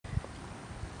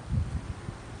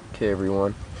Okay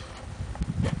everyone,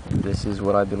 this is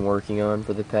what I've been working on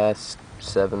for the past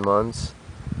 7 months.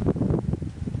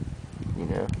 You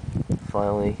know,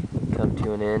 finally come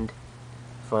to an end.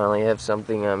 Finally have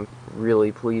something I'm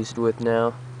really pleased with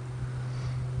now.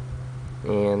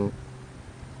 And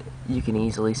you can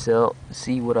easily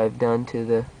see what I've done to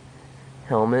the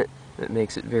helmet. It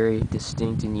makes it very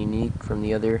distinct and unique from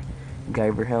the other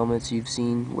Guyver helmets you've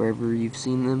seen wherever you've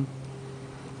seen them.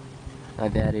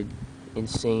 I've added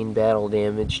insane battle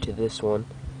damage to this one,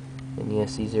 and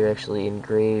yes, these are actually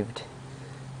engraved.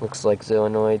 Looks like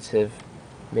Zoonoids have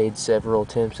made several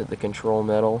attempts at the control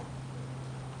metal,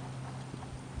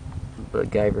 but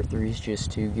Guyver 3 is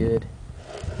just too good.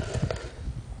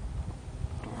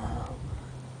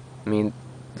 I mean,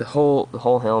 the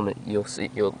whole helmet, you'll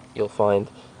find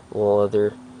little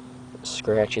other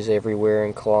scratches everywhere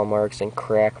and claw marks and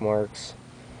crack marks.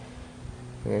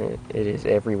 It is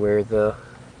everywhere though.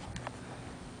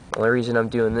 The only reason I'm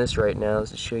doing this right now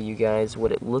is to show you guys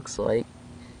what it looks like,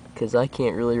 because I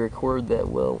can't really record that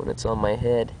well when it's on my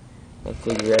head. I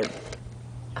figured I'd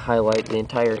highlight the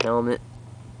entire helmet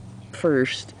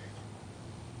first.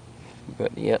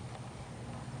 But yep,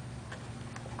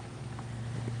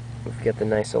 we've got the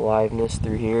nice aliveness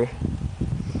through here.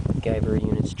 Guyver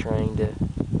unit's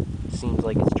seems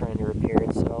like it's trying to repair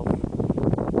itself.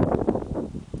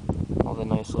 All the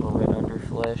nice little red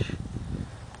underflesh.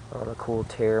 All the cool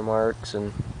tear marks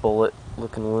and bullet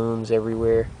looking wounds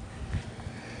everywhere.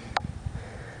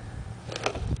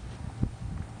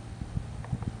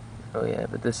 Oh yeah,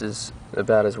 but this is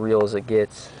about as real as it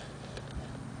gets.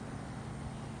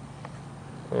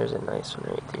 There's a nice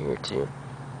one right here too.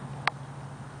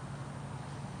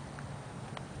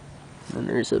 And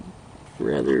there's a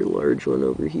rather large one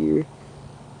over here.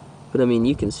 But I mean,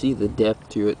 you can see the depth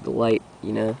to it. The light,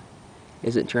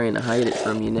 isn't trying to hide it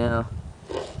from you now.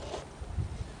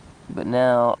 But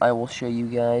now I will show you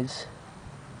guys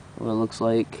what it looks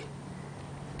like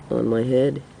on my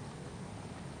head.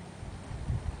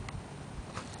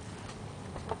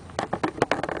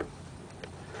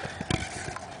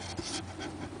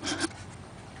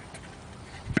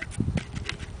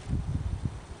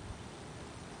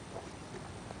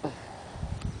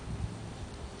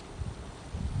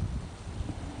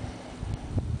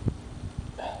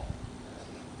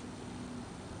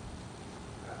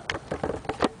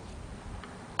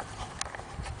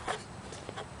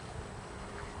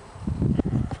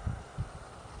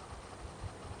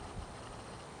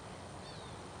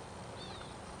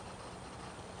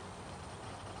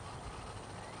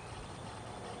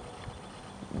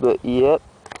 But yep,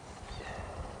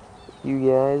 you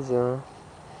guys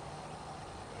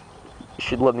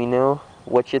should let me know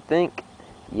what you think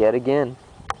yet again.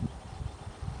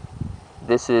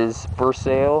 This is for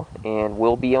sale and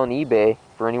will be on eBay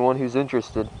for anyone who's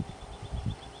interested.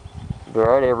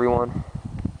 Alright everyone,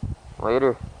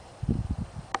 later.